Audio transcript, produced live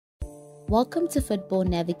Welcome to Football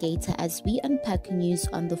Navigator as we unpack news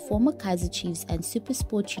on the former Kaizer Chiefs and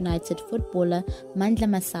SuperSport United footballer Mandla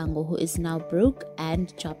Masango, who is now broke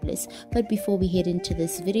and jobless. But before we head into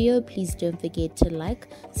this video, please don't forget to like,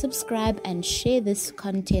 subscribe and share this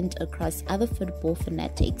content across other football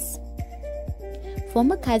fanatics.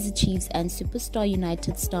 Former Kaizer Chiefs and Superstar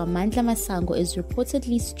United star Mandla Masango is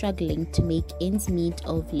reportedly struggling to make ends meet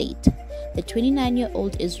of late. The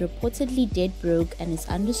 29-year-old is reportedly dead broke and is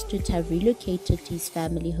understood to have relocated to his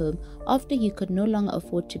family home after he could no longer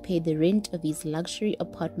afford to pay the rent of his luxury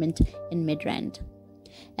apartment in Midrand.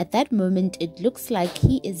 At that moment, it looks like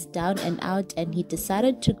he is down and out, and he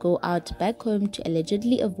decided to go out back home to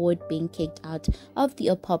allegedly avoid being kicked out of the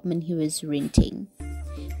apartment he was renting.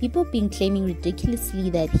 People been claiming ridiculously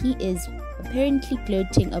that he is apparently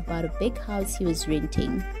gloating about a big house he was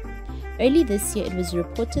renting. Early this year, it was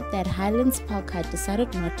reported that Highlands Park had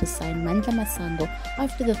decided not to sign Mandla Masango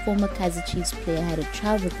after the former Kaizer Chiefs player had a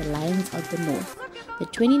trial with the Lions of the North. The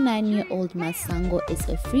 29-year-old Masango is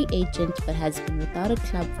a free agent but has been without a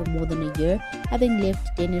club for more than a year, having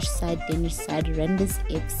left Danish side Randers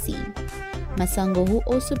FC. Masango, who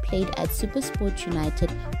also played at SuperSport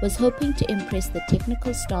United, was hoping to impress the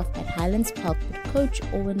technical staff at Highlands Park, but coach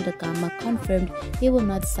Owen Dagama confirmed they will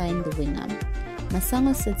not sign the winger.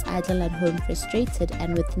 Masango sits idle at home frustrated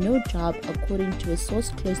and with no job. According to a source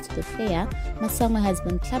close to the player, Masango has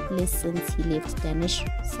been clubless since he left Danish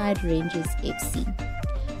side Rangers FC.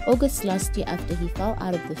 August last year, after he fell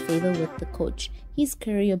out of the favour with the coach, his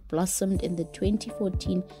career blossomed in the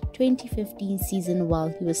 2014-2015 season while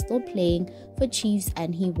he was still playing for Chiefs,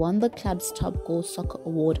 and he won the club's top goal soccer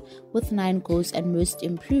award with 9 goals and most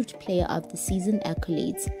improved player of the season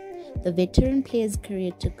accolades. The veteran player's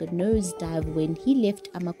career took a nosedive when he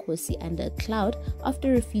left Amakosi under a cloud after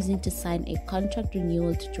refusing to sign a contract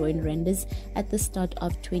renewal to join Randers at the start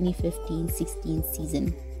of 2015-16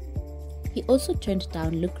 season. He also turned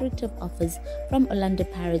down lucrative offers from Orlando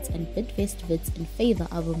Pirates and Bidvest Wits in favour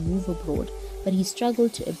of a move abroad, but he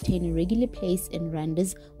struggled to obtain a regular place in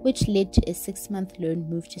Randers, which led to a 6-month loan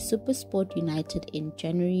move to SuperSport United in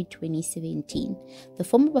January 2017. The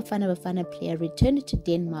former Bafana player returned to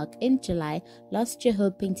Denmark in July last year,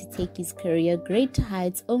 hoping to take his career greater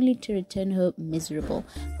heights, only to return home miserable.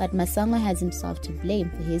 But Masango has himself to blame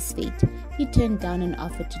for his fate. He turned down an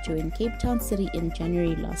offer to join Cape Town City in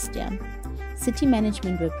January last year. City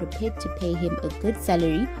management were prepared to pay him a good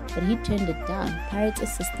salary, but he turned it down. Pirates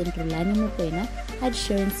assistant Rulani Mokoena had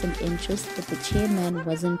shown some interest, but the chairman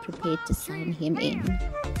wasn't prepared to sign him in.